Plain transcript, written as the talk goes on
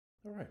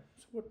All right,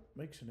 so what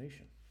makes a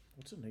nation?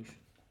 What's a nation?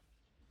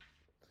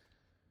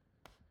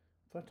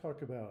 If I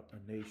talk about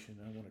a nation,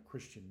 I want a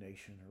Christian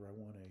nation, or I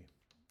want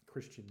a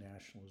Christian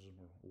nationalism,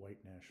 or white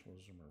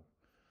nationalism, or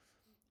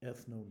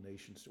ethno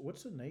nations.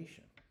 What's a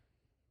nation?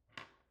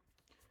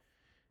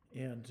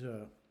 And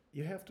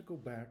you have to go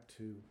back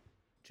to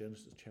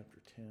Genesis chapter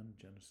 10,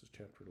 Genesis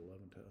chapter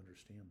 11 to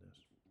understand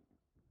this.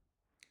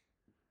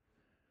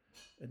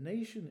 A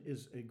nation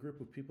is a group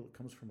of people that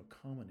comes from a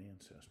common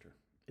ancestor.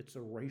 It's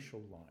a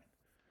racial line.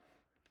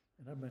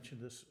 And I've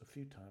mentioned this a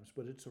few times,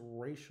 but it's a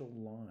racial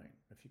line.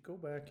 If you go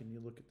back and you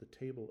look at the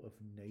table of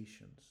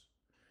nations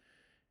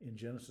in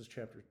Genesis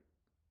chapter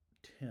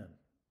 10,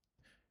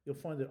 you'll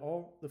find that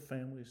all the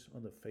families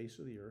on the face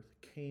of the earth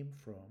came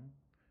from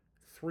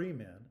three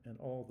men, and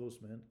all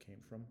those men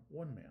came from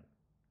one man.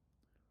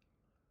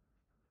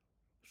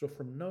 So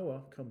from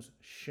Noah comes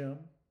Shem,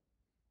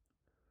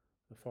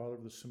 the father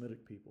of the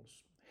Semitic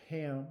peoples,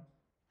 Ham,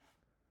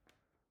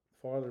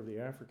 father of the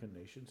African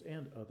nations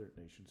and other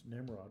nations.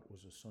 Nimrod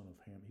was a son of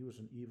Ham. He was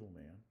an evil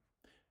man.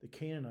 The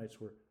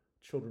Canaanites were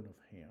children of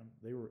Ham.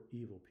 They were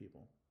evil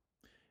people.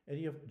 And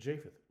you have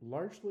Japheth.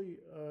 Largely,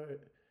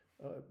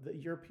 the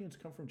Europeans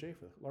come from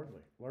Japheth,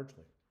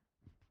 largely.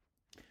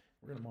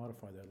 We're going to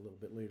modify that a little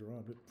bit later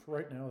on, but for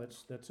right now,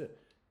 that's it.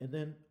 And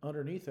then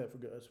underneath that,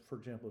 for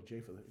example,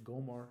 Japheth,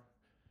 Gomer,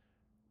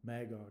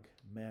 Magog,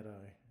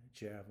 Madai,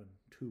 Javan,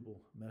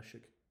 Tubal,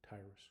 Meshech,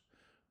 Tyrus.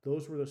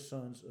 Those were the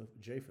sons of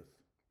Japheth.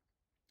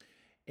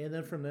 And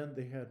then from them,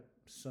 they had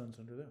sons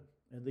under them.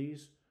 And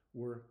these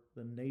were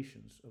the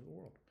nations of the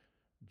world.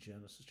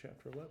 Genesis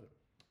chapter 11.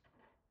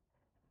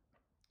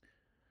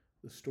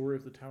 The story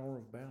of the Tower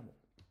of Babel.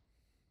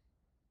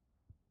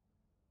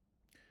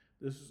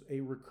 This is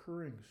a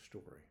recurring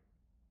story.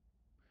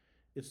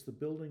 It's the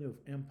building of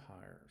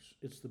empires.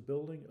 It's the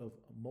building of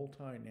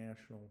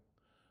multinational,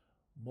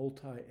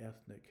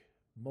 multi-ethnic,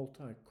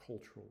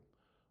 multicultural,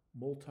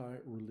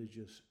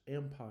 multi-religious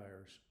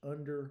empires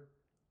under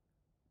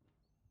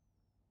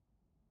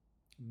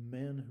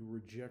men who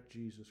reject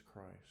Jesus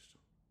Christ.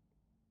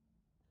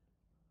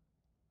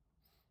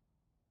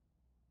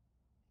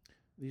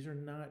 These are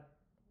not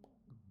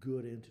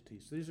good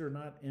entities. These are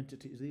not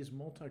entities. These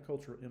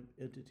multicultural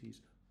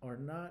entities are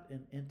not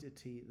an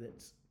entity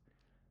that's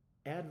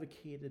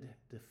advocated,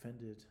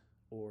 defended,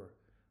 or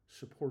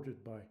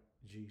supported by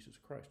Jesus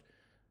Christ.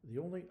 The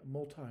only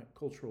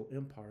multicultural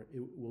empire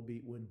it will be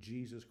when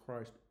Jesus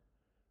Christ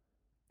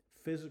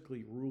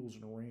physically rules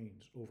and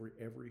reigns over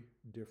every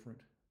different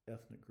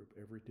ethnic group,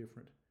 every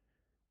different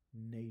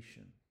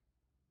nation.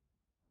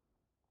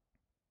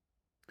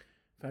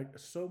 In fact,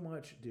 so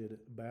much did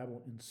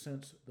Babel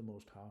incense the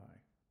Most High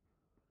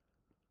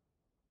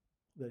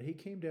that he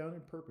came down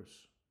in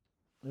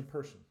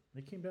person.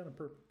 He came down in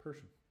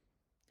person.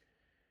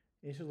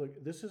 And he said,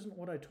 look, this isn't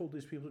what I told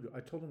these people to do.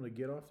 I told them to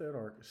get off that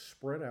ark,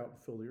 spread out,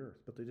 and fill the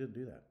earth. But they didn't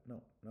do that.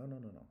 No.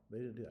 They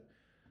didn't do that.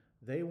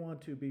 They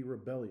want to be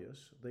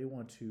rebellious. They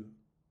want to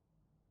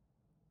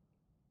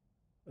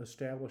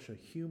establish a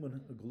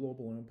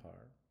global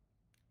empire.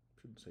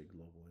 I shouldn't say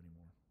global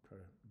anymore. Try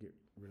to get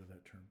rid of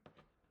that term.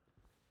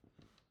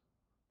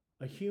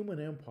 A human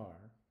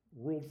empire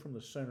ruled from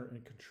the center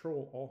and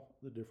control all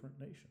the different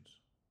nations.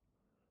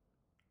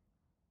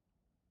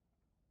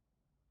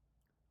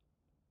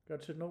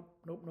 God said, nope.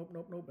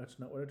 That's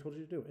not what I told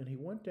you to do. And he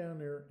went down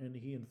there and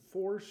he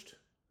enforced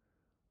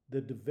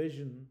the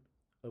division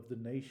of the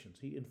nations.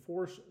 He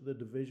enforced the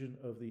division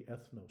of the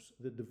ethnos,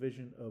 the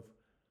division of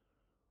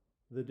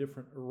the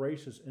different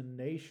races and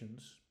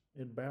nations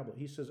in Babel.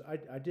 He says,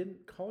 I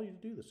didn't call you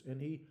to do this.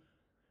 And he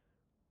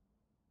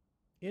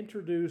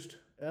introduced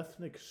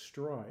ethnic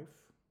strife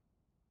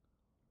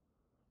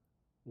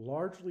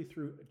largely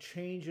through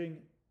changing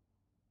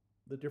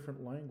the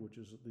different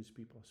languages that these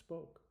people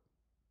spoke.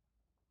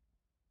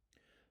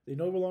 They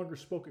no longer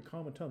spoke a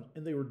common tongue,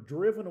 and they were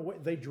driven away.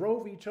 They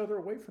drove each other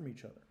away from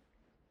each other.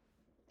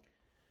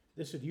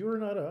 They said, you are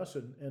not us,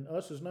 and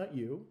us is not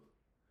you.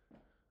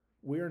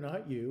 We are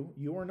not you.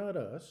 You are not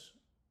us.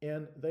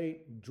 And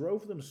they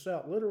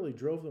literally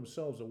drove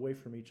themselves away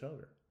from each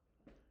other.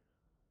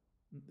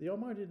 The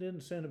Almighty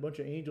didn't send a bunch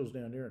of angels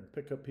down there and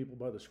pick up people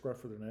by the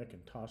scruff of their neck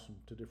and toss them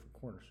to different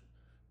corners.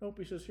 Nope,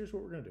 he says, here's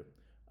what we're going to do.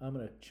 I'm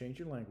going to change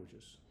your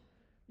languages.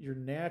 You're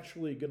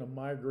naturally going to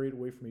migrate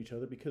away from each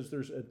other because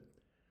there's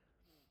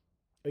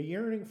a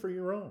yearning for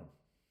your own.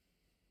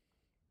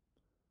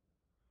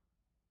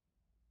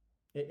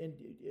 And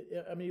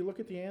I mean, you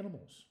look at the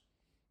animals.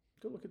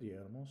 Go look at the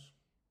animals.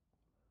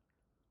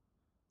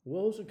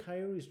 Wolves and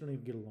coyotes don't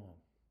even get along,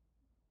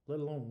 let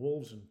alone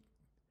wolves and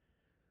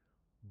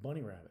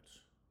bunny rabbits.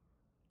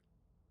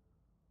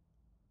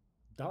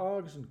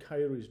 Dogs and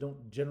coyotes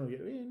don't generally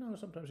get,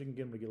 sometimes you can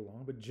get them to get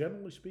along, but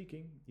generally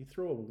speaking, you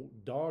throw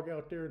a dog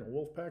out there in a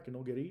wolf pack and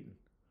they'll get eaten.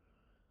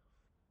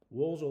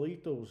 Wolves will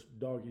eat those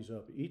doggies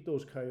up, eat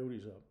those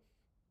coyotes up.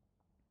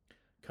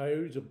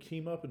 Coyotes will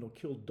team up and they'll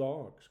kill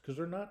dogs because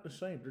they're not the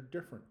same. They're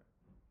different.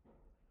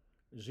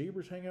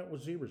 Zebras hang out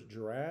with zebras.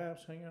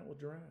 Giraffes hang out with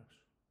giraffes.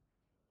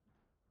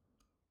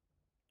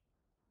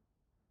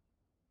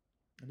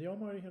 And the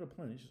Almighty had a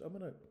plan. He says,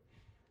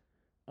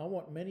 I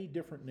want many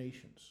different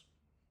nations.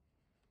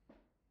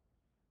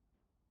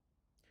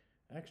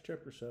 Acts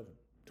chapter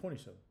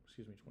 27.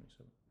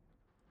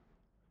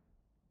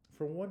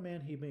 From one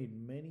man he made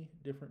many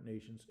different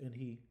nations, and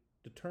he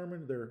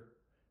determined their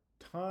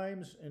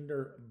times and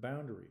their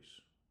boundaries.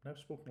 And I've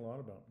spoken a lot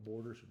about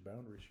borders and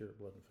boundaries here at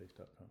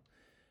bloodandfaith.com.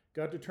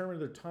 God determined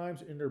their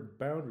times and their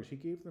boundaries. He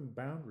gave them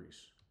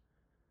boundaries.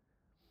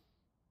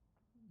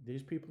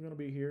 These people are going to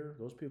be here.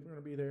 Those people are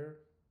going to be there.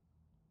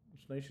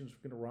 This nation's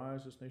going to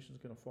rise. This nation's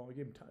going to fall. He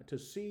gave them time to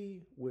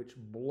see which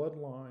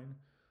bloodline,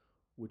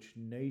 which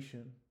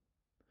nation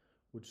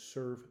would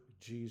serve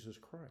Jesus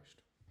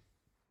Christ.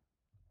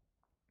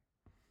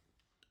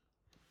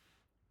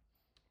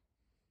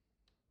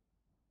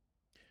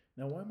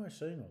 Now, why am I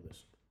saying all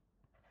this?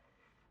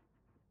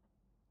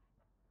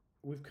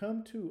 We've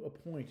come to a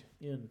point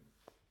in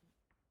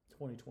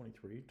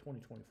 2023,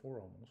 2024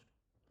 almost,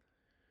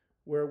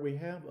 where we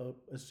have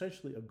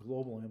essentially a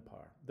global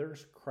empire.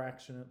 There's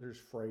cracks in it, there's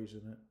frays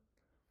in it,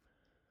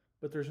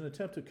 but there's an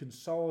attempt to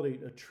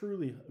consolidate a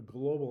truly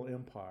global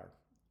empire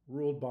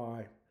ruled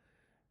by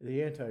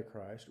the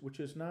antichrist, which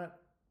is not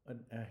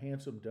a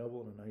handsome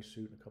devil in a nice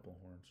suit and a couple of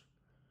horns.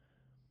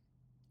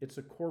 It's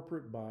a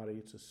corporate body.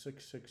 It's a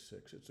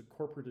 666. It's a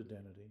corporate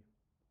identity.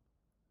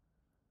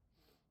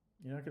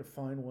 You're not going to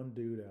find one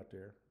dude out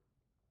there.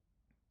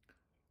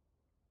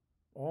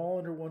 All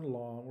under one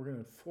law. We're going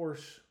to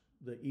enforce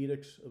the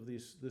edicts of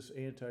this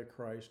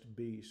antichrist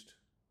beast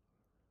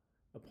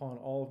upon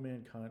all of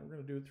mankind. We're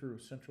going to do it through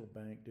central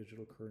bank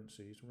digital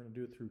currencies. We're going to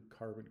do it through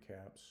carbon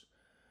caps.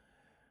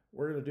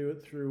 We're going to do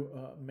it through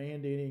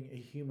mandating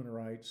human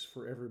rights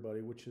for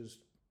everybody, which is,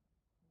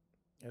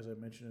 as I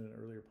mentioned in an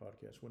earlier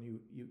podcast, when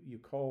you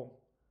call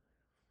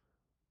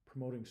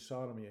promoting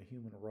sodomy a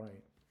human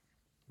right,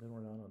 then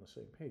we're not on the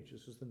same page.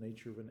 This is the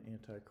nature of an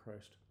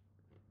antichrist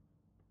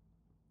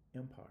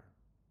empire.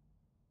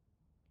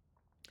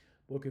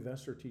 Book of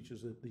Esther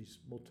teaches that these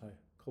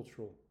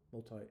multicultural,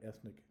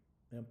 multi-ethnic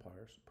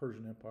empires,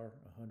 Persian Empire,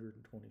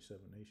 127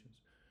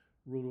 nations,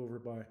 ruled over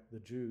by the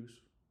Jews,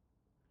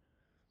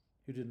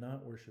 who did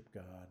not worship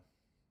God.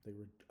 They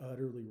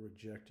utterly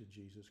rejected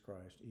Jesus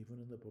Christ, even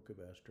in the book of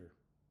Esther.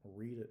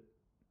 Read it.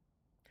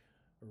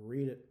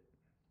 Read it.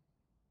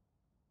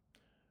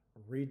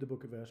 Read the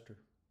book of Esther.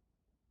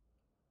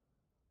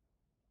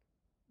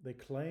 They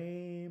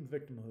claim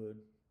victimhood.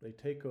 They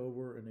take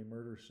over and they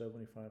murder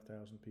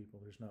 75,000 people.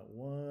 There's not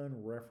one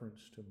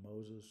reference to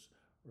Moses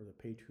or the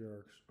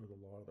patriarchs or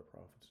the law of the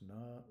prophets.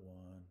 Not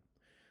one.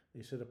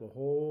 They set up a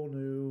whole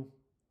new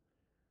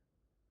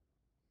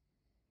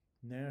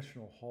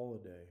national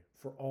holiday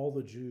for all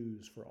the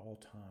Jews for all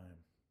time,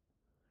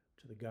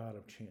 to the god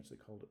of chance. They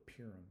called it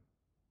Purim.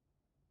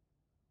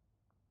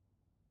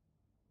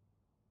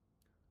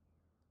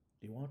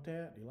 Do you want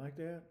that? Do you like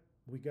that?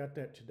 We got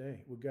that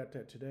today. We got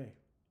that today.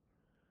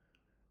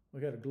 We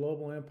got a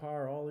global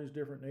empire, all these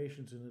different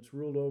nations, and it's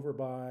ruled over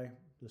by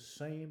the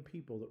same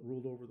people that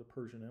ruled over the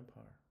Persian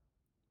Empire.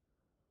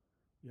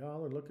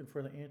 Y'all are looking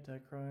for the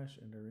Antichrist,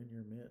 and they're in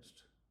your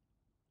midst.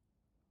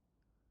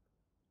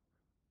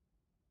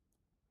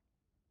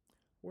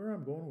 Where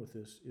I'm going with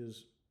this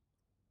is,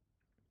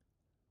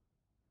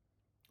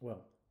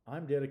 well,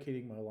 I'm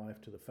dedicating my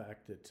life to the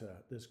fact that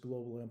this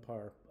global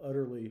empire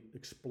utterly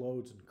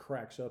explodes and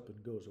cracks up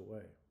and goes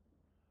away.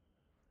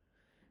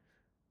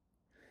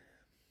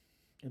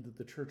 And that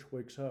the church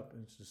wakes up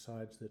and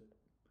decides that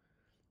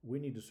we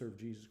need to serve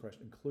Jesus Christ,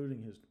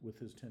 including with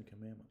his 10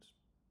 commandments.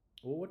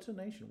 Well, what's a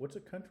nation? What's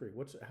a country?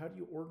 How do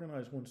you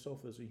organize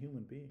oneself as a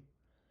human being?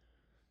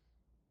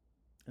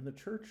 And the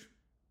church,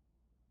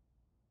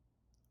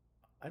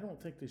 I don't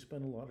think they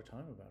spend a lot of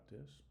time about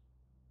this.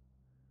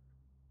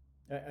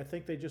 I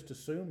think they just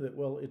assume that,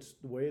 well, it's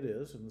the way it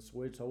is, and it's the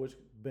way it's always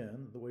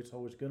been, the way it's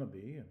always going to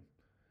be,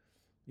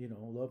 and,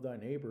 love thy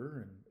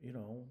neighbor, and,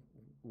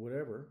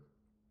 whatever.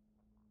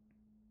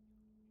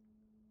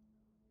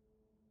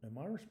 And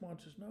my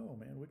response is, no,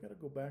 man, we got to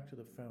go back to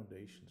the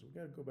foundations. We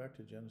got to go back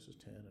to Genesis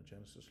 10 and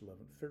Genesis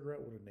 11. Figure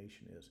out what a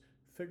nation is.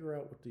 Figure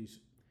out what these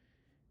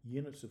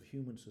units of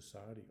human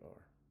society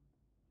are.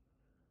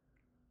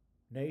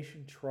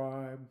 Nation,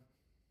 tribe,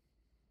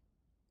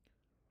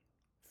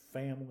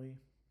 family,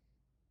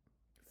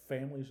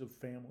 families of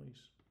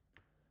families,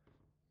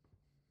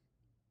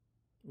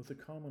 with a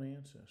common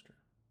ancestor,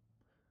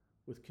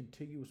 with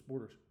contiguous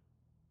borders.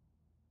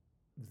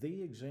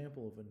 The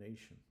example of a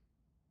nation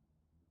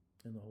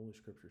in the Holy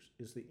Scriptures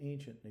is the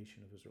ancient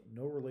nation of Israel.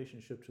 No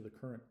relationship to the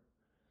current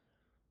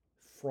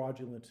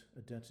fraudulent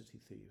identity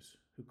thieves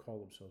who call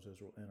themselves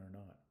Israel and are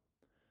not.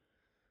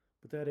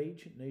 But that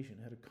ancient nation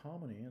had a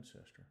common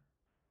ancestor.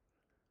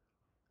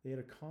 They had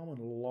a common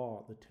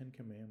law, the 10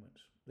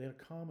 Commandments. They had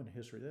a common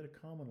history. They had a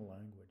common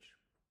language.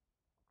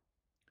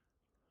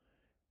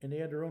 And they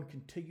had their own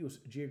contiguous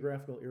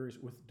geographical areas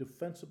with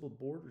defensible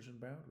borders and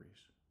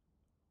boundaries.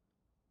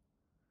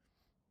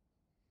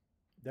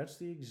 That's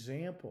the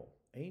example.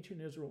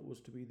 Ancient Israel was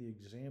to be the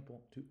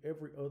example to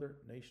every other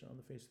nation on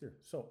the face of the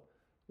earth. So,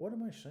 what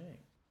am I saying?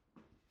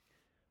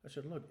 I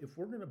said, look, if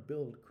we're going to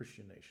build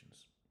Christian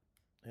nations,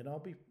 and I'll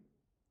be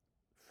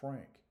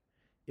frank,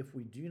 if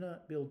we do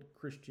not build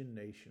Christian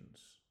nations,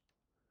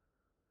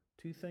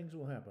 two things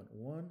will happen.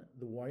 One,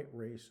 the white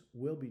race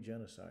will be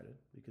genocided,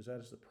 because that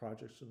is the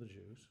projects of the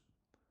Jews.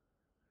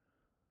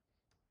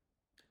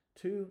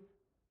 Two,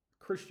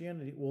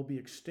 Christianity will be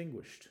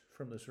extinguished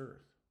from this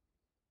earth.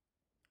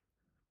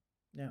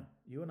 Now,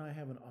 you and I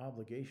have an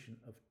obligation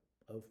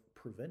of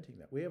preventing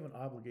that. We have an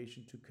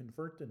obligation to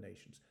convert the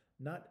nations,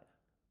 not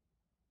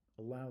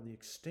allow the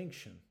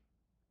extinction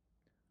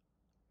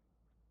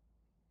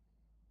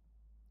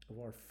of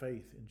our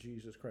faith in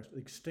Jesus Christ, the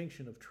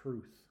extinction of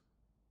truth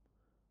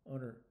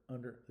under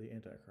the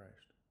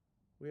Antichrist.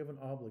 We have an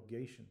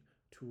obligation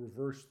to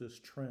reverse this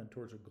trend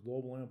towards a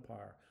global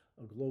empire,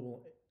 a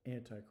global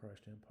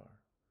Antichrist empire.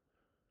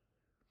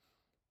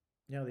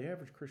 Now, the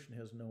average Christian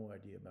has no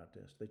idea about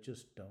this. They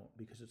just don't,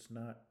 because it's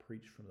not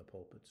preached from the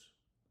pulpits.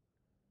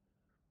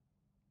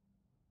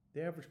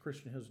 The average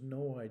Christian has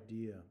no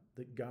idea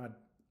that God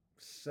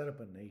set up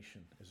a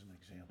nation as an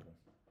example.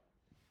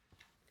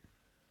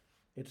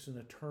 It's an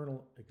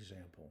eternal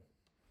example.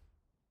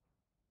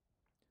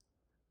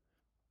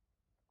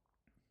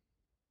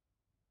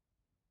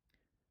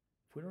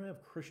 If we don't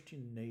have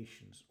Christian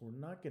nations, we're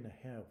not going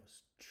to have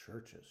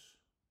churches.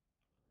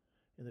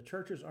 And the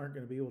churches aren't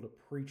going to be able to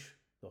preach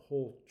the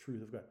whole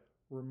truth of God.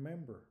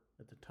 Remember,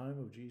 at the time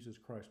of Jesus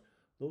Christ,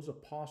 those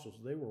apostles,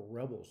 they were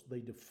rebels. They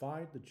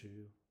defied the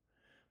Jew.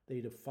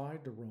 They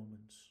defied the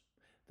Romans.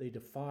 They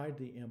defied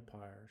the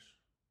empires,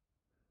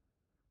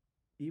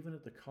 even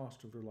at the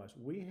cost of their lives.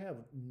 We have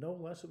no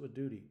less of a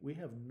duty. We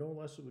have no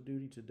less of a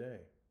duty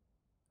today.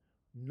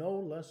 No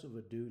less of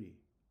a duty.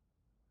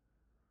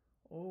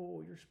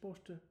 Oh, you're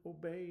supposed to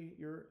obey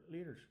your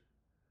leaders.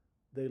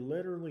 They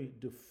literally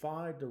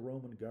defied the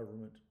Roman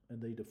government,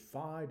 and they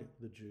defied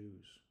the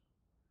Jews.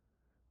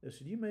 They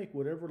said, you make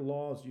whatever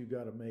laws you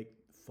got to make,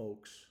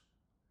 folks.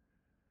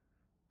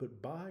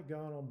 But by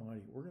God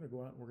Almighty, we're going to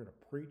go out and we're going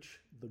to preach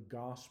the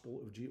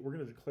gospel of Jesus. We're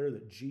going to declare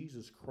that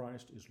Jesus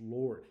Christ is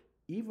Lord,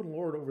 even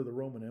Lord over the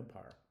Roman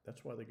Empire.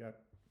 That's why they got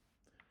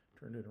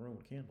turned into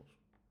Roman candles.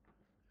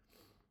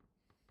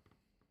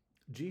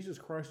 Jesus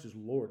Christ is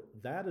Lord.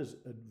 That is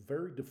a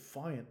very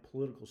defiant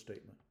political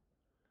statement.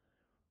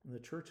 And the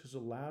church has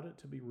allowed it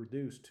to be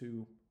reduced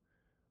to,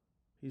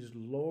 He's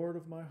Lord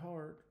of my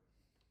heart.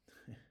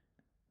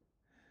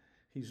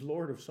 He's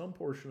Lord of some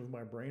portion of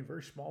my brain,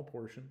 very small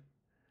portion.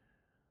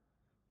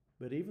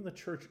 But even the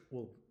church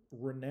will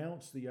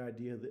renounce the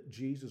idea that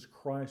Jesus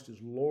Christ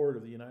is Lord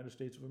of the United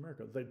States of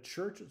America. The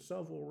church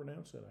itself will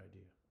renounce that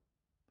idea.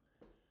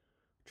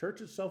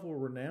 Church itself will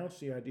renounce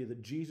the idea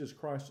that Jesus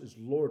Christ is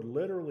Lord,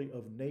 literally,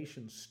 of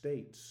nation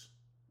states.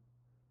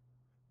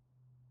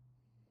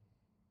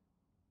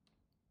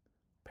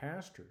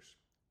 Pastors,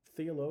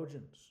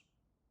 theologians.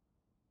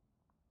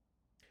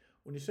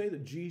 When you say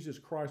that Jesus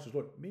Christ is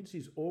Lord, it means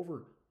he's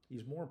more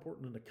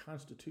important than the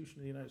Constitution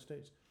of the United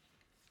States.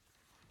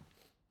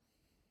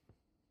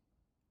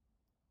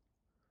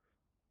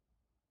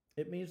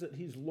 It means that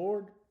he's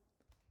Lord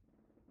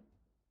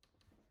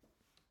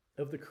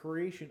of the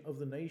creation of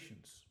the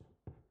nations.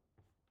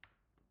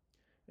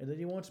 And that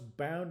he wants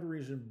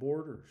boundaries and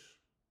borders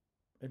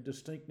and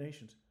distinct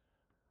nations.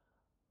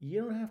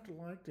 You don't have to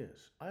like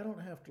this. I don't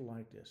have to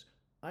like this.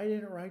 I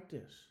didn't write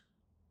this.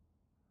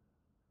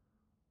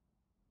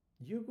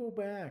 You go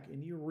back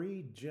and you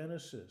read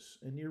Genesis,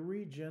 and you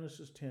read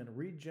Genesis 10,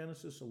 read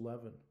Genesis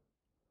 11.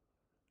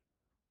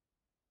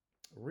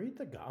 Read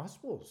the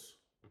Gospels.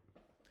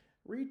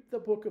 Read the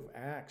book of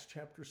Acts,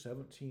 chapter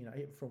 17.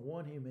 From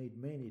one he made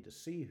many to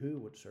see who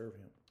would serve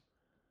him.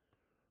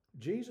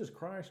 Jesus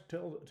Christ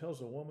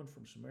tells a woman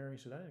from Samaria,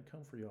 he said, I didn't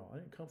come for y'all. I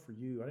didn't come for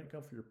you. I didn't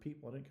come for your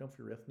people. I didn't come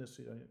for your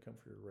ethnicity. I didn't come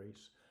for your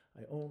race.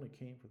 I only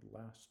came for the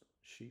last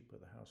sheep of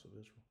the house of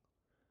Israel.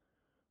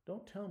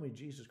 Don't tell me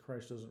Jesus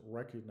Christ doesn't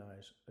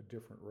recognize a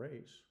different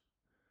race.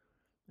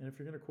 And if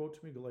you're going to quote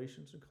to me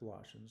Galatians and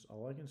Colossians,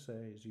 all I can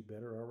say is you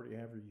better already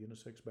have your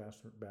unisex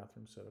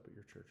bathroom set up at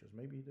your churches.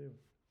 Maybe you do.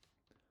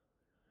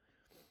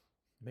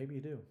 Maybe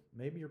you do.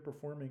 Maybe you're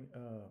performing,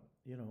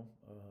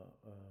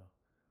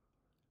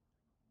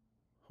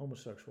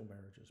 homosexual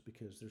marriages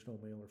because there's no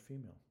male or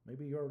female.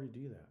 Maybe you already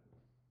do that.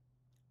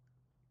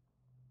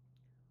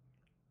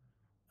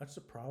 That's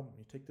the problem.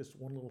 You take this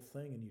one little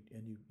thing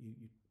and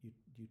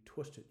you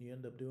twist it. And you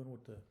end up doing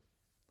what the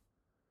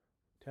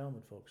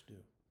Talmud folks do.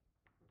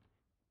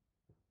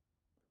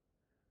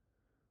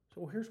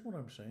 So here's what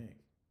I'm saying.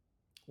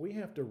 We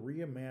have to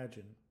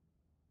reimagine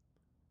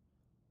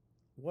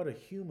what a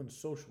human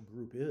social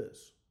group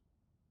is.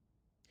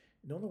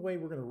 The only way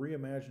we're going to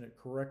reimagine it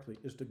correctly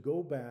is to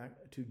go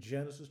back to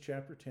Genesis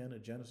chapter 10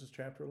 and Genesis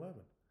chapter 11.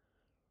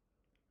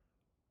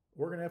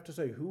 We're going to have to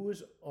say who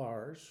is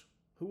ours,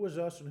 who is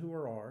us and who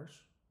are ours,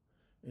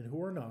 and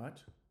who are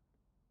not.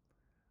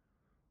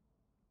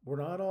 We're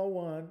not all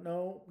one.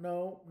 No.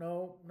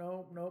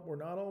 We're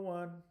not all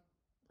one.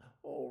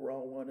 Oh, we're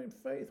all one in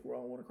faith. We're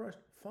all one in Christ.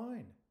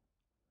 Fine.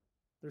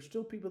 There's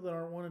still people that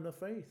aren't one in the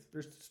faith.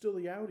 There's still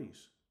the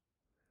outies.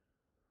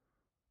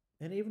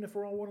 And even if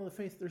we're all one of the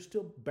faith, there's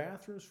still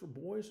bathrooms for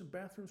boys and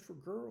bathrooms for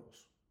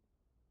girls.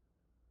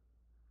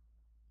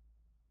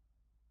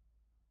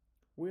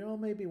 We all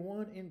may be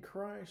one in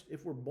Christ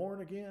if we're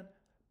born again,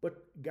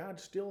 but God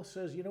still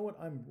says, you know what?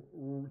 I'm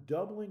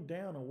doubling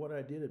down on what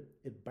I did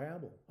at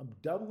Babel. I'm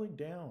doubling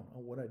down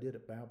on what I did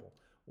at Babel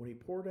when he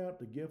poured out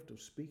the gift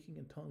of speaking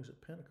in tongues at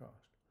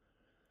Pentecost.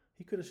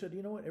 He could have said,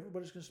 you know what?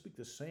 Everybody's going to speak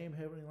the same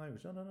heavenly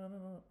language. No.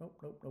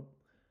 Nope.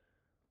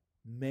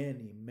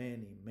 Many,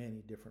 many,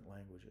 many different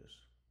languages.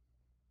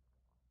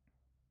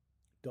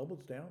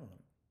 Doubles down on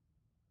it.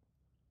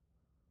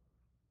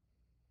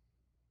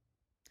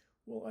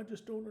 Well, I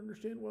just don't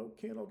understand why we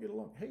can't all get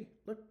along. Hey,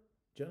 look,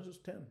 Genesis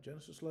 10,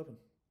 Genesis 11.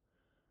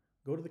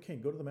 Go to the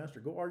king, go to the master,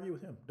 go argue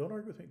with him. Don't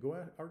argue with me, go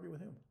argue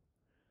with him.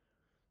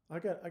 I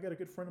got a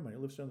good friend of mine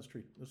who lives down the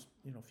street, lives,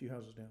 a few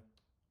houses down.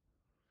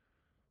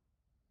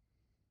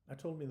 I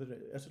told him the other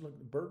day, I said, look,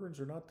 the Bergerons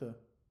are not the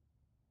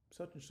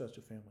such and such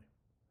a family.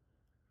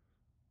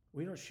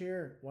 We don't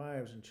share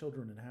wives and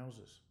children in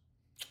houses.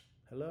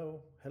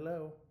 Hello.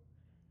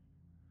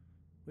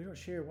 We don't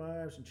share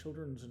wives and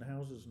children in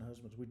houses and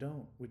husbands. We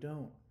don't.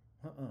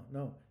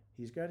 No.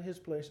 He's got his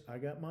place. I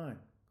got mine.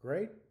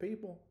 Great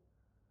people.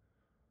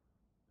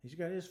 He's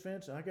got his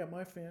fence. I got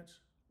my fence.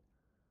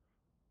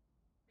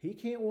 He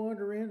can't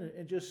wander in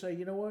and just say,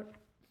 you know what?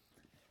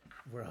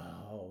 We're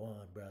all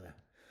one, brother.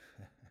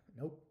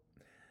 Nope.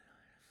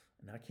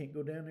 And I can't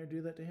go down there and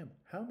do that to him.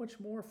 How much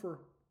more for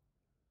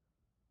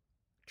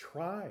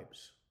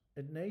tribes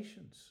and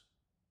nations?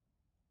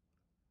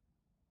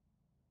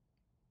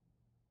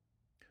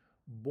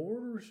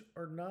 Borders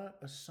are not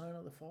a sign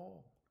of the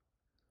fall.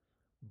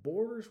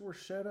 Borders were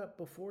set up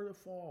before the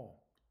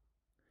fall.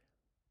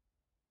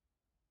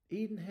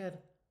 Eden had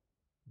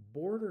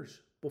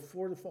borders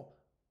before the fall.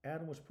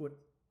 Adam was put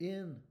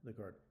in the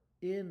garden.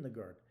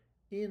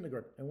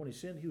 And when he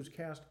sinned, he was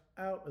cast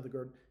out of the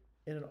garden,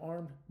 and an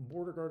armed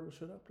border guard was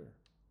set up there.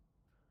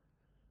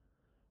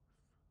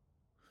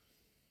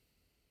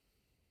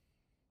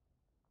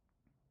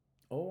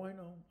 Oh, I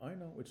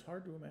know. It's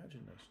hard to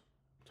imagine this.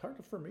 It's hard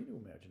for me to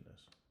imagine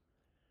this.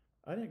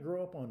 I didn't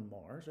grow up on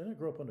Mars. I didn't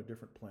grow up on a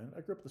different planet.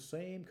 I grew up the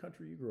same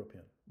country you grew up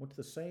in. Went to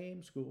the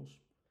same schools.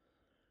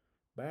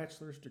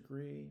 Bachelor's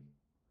degree,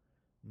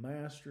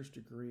 master's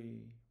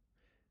degree,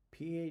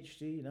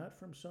 PhD, not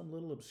from some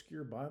little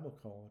obscure Bible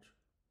college.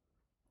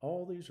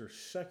 All these are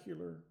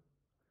secular,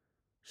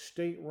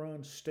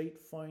 state-run,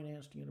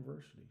 state-financed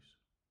universities.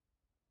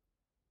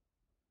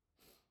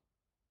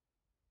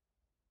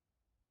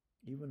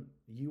 Even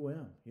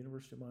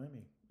University of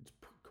Miami, it's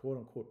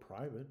quote-unquote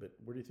private, but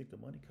where do you think the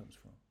money comes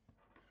from?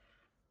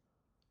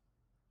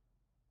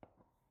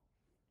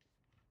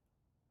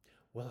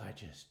 Well,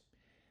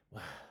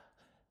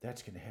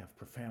 that's going to have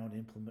profound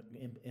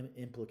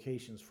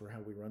implications for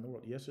how we run the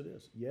world. Yes, it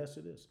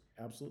is.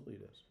 Absolutely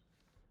it is.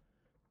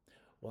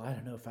 Well, I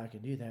don't know if I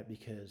can do that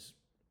because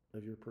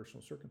of your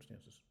personal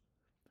circumstances.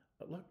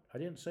 But look, I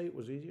didn't say it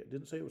was easy. I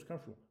didn't say it was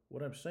comfortable.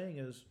 What I'm saying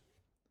is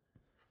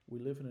we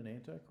live in an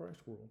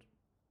antichrist world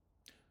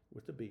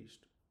with the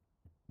beast.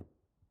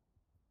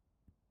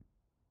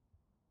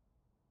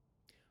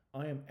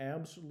 I am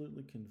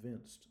absolutely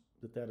convinced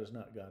that is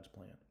not God's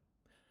plan.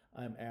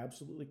 I am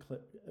absolutely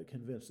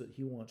convinced that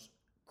he wants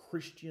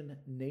Christian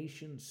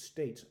nation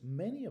states,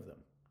 many of them,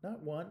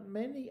 not one,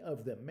 many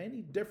of them,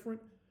 many different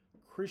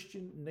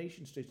Christian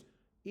nation states,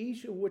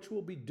 each of which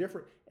will be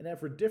different and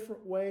have a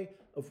different way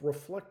of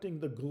reflecting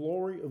the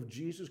glory of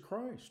Jesus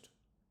Christ.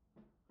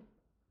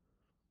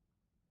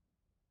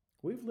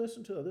 We've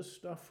listened to this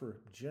stuff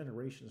for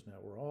generations now.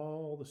 We're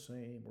all the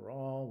same. We're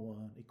all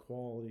one.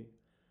 Equality.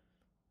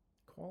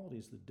 Equality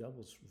is the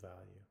devil's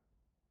value.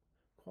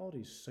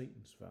 Equality is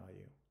Satan's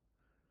value.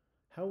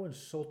 How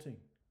insulting.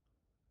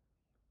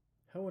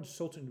 How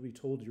insulting to be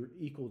told you're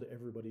equal to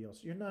everybody else.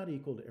 You're not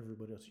equal to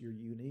everybody else. You're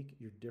unique.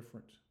 You're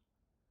different.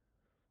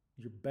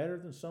 You're better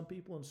than some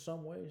people in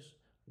some ways,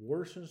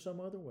 worse in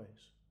some other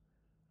ways.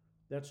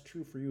 That's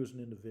true for you as an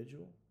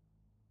individual.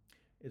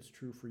 It's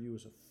true for you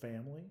as a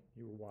family,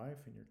 your wife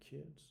and your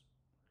kids.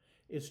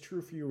 It's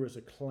true for you as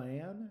a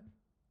clan.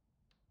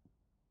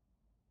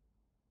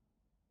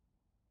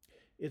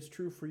 It's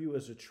true for you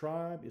as a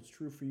tribe. It's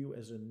true for you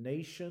as a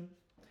nation,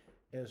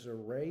 as a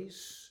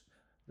race.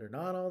 They're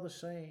not all the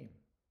same.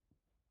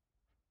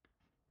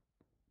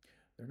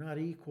 They're not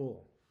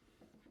equal.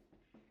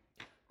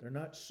 They're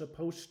not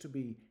supposed to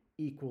be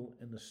equal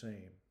and the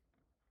same.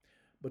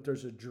 But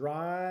there's a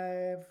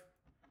drive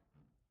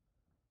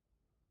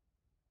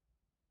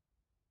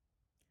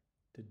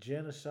to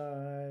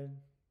genocide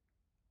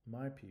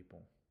my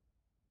people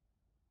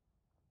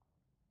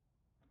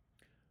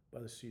by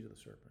the seed of the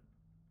serpent.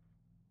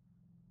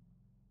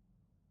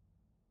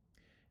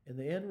 And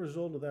the end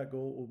result of that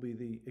goal will be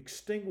the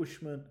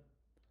extinguishment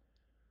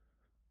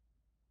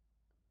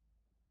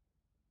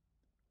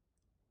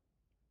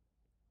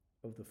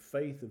of the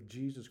faith of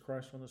Jesus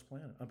Christ on this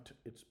planet.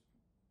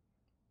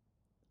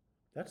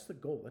 That's the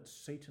goal. That's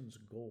Satan's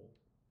goal.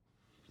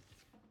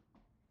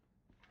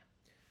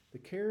 The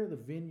care of the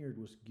vineyard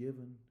was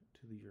given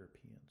to the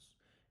Europeans.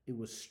 It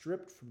was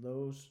stripped from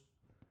those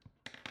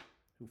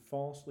who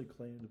falsely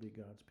claim to be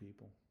God's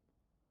people.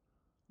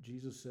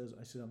 Jesus says,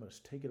 I said, I'm going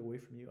to take it away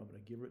from you. I'm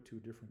going to give it to a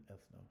different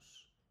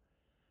ethnos.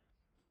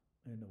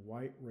 And the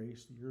white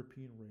race, the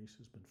European race,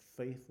 has been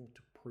faithful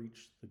to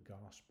preach the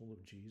gospel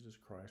of Jesus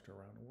Christ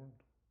around the world.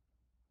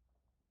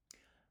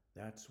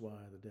 That's why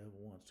the devil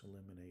wants to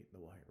eliminate the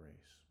white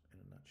race in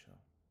a nutshell.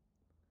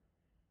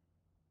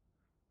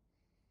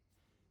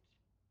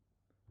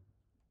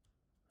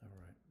 All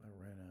right, I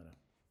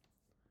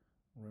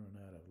running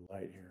out of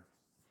light here.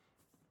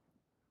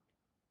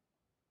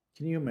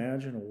 Can you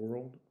imagine a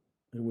world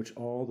in which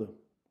all the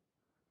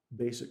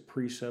basic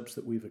precepts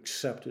that we've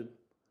accepted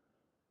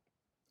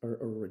are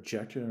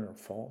rejected and are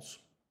false?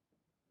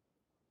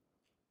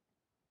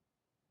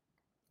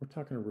 We're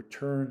talking a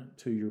return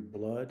to your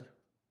blood,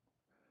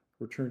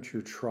 return to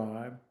your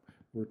tribe,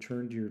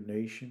 return to your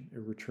nation, a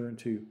return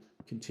to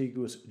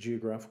contiguous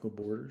geographical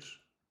borders.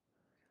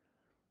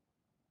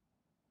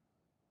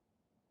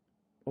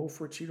 Oh,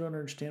 Fritz, you don't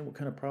understand what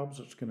kind of problems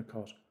it's going to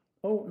cause.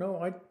 Oh,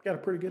 no, I got a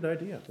pretty good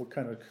idea what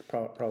kind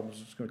of problems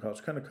it's going to cause.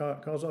 It's going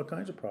to cause all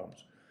kinds of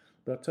problems.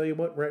 But I'll tell you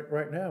what,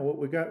 right now, what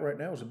we got right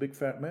now is a big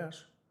fat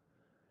mess.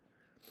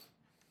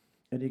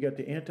 And you got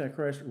the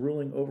Antichrist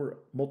ruling over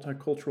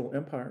multicultural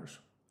empires,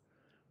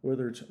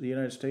 whether it's the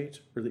United States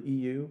or the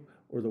EU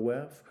or the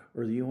WEF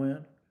or the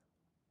UN.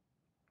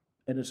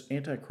 And it's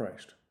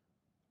Antichrist.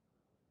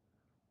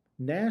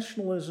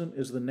 Nationalism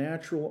is the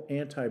natural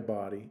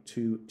antibody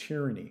to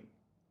tyranny.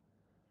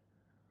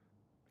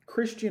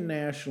 Christian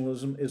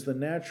nationalism is the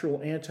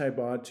natural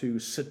antibody to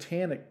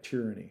satanic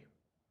tyranny.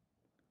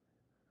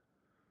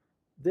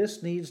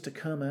 This needs to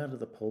come out of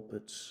the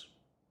pulpits.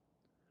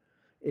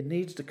 It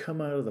needs to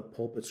come out of the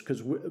pulpits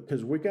because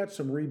we got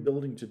some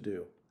rebuilding to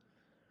do.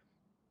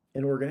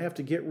 And we're going to have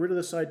to get rid of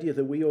this idea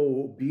that we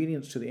owe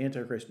obedience to the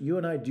Antichrist. You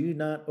and I do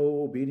not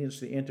owe obedience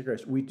to the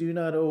Antichrist. We do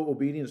not owe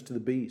obedience to the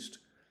beast.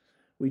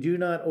 We do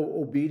not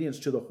owe obedience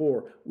to the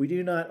whore. We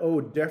do not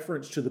owe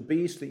deference to the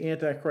beast, the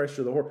Antichrist,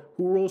 or the whore.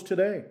 Who rules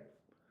today?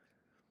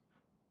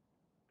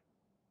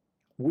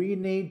 We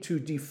need to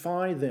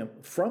defy them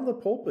from the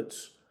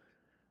pulpits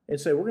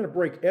and say, we're going to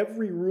break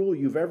every rule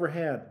you've ever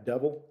had,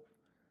 devil.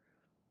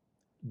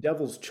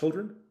 Devil's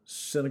children,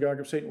 synagogue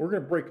of Satan. We're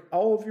going to break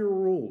all of your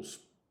rules,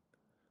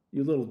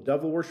 you little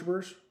devil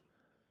worshipers.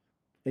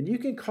 And you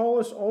can call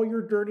us all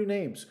your dirty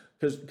names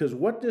because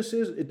what this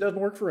is, it doesn't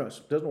work for us.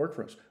 It doesn't work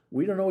for us.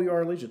 We don't owe you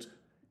our allegiance.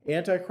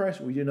 Antichrist,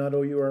 we do not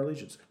owe you our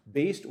allegiance.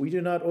 Beast, we do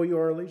not owe you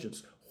our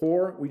allegiance.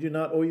 Whore, we do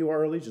not owe you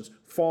our allegiance.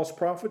 False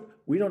prophet,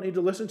 we don't need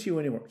to listen to you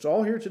anymore. It's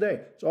all here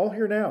today. It's all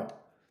here now.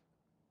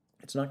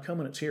 It's not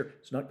coming, it's here.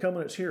 It's not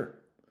coming, it's here.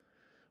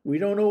 We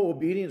don't owe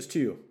obedience to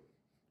you.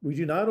 We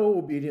do not owe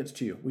obedience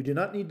to you. We do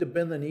not need to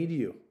bend the knee to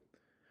you.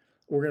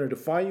 We're going to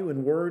defy you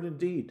in word and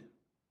deed.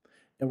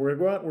 And we're going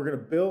to go out and we're going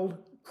to build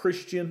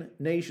Christian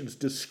nations,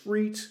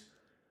 discrete,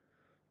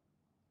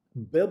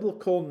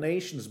 biblical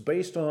nations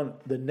based on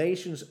the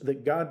nations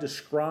that God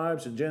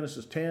describes in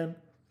Genesis 10.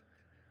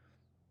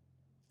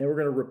 And we're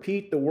going to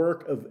repeat the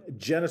work of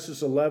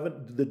Genesis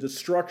 11, the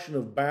destruction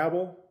of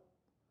Babel.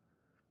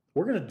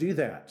 We're going to do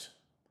that.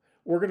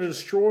 We're going to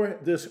destroy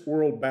this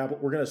world Babel.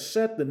 We're going to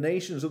set the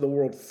nations of the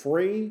world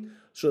free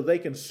so they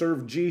can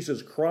serve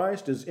Jesus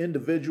Christ as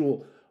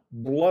individual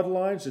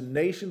bloodlines and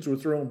nations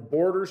with their own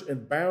borders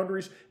and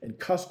boundaries and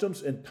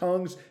customs and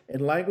tongues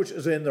and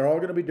languages, and they're all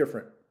going to be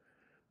different.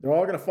 They're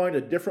all going to find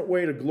a different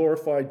way to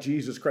glorify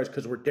Jesus Christ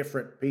because we're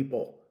different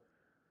people.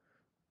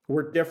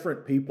 We're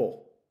different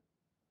people.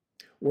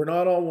 We're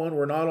not all one.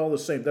 We're not all the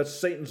same. That's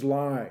Satan's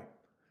lie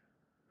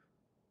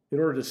in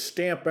order to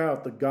stamp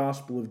out the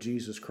gospel of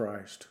Jesus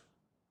Christ.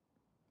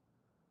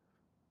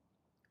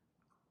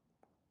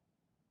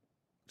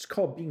 It's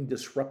called being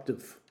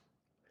disruptive.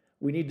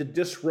 We need to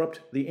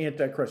disrupt the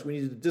Antichrist. We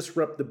need to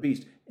disrupt the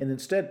beast. And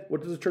instead,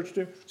 what does the church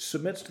do?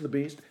 Submits to the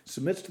beast,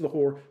 submits to the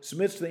whore,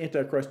 submits to the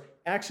Antichrist,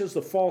 acts as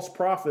the false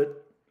prophet.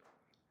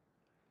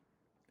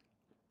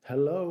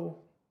 Hello.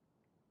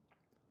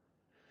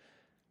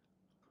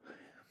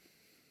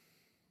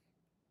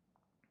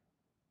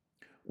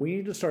 We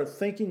need to start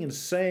thinking and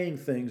saying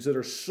things that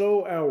are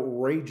so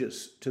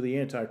outrageous to the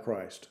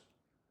Antichrist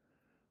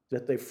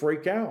that they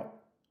freak out.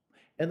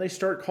 And they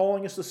start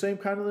calling us the same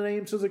kind of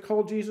names as they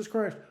call Jesus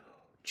Christ.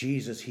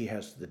 Jesus, he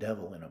has the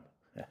devil in him.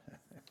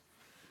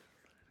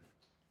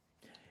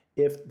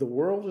 If the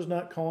world is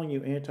not calling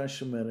you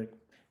anti-Semitic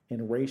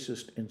and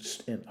racist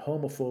and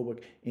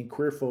homophobic and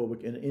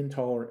queerphobic and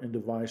intolerant and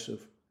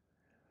divisive,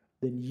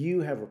 then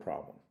you have a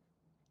problem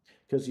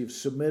because you've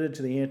submitted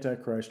to the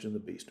Antichrist and the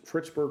beast.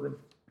 Fritz Bergen,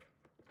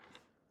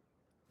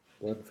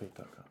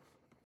 bloodandfaith.com.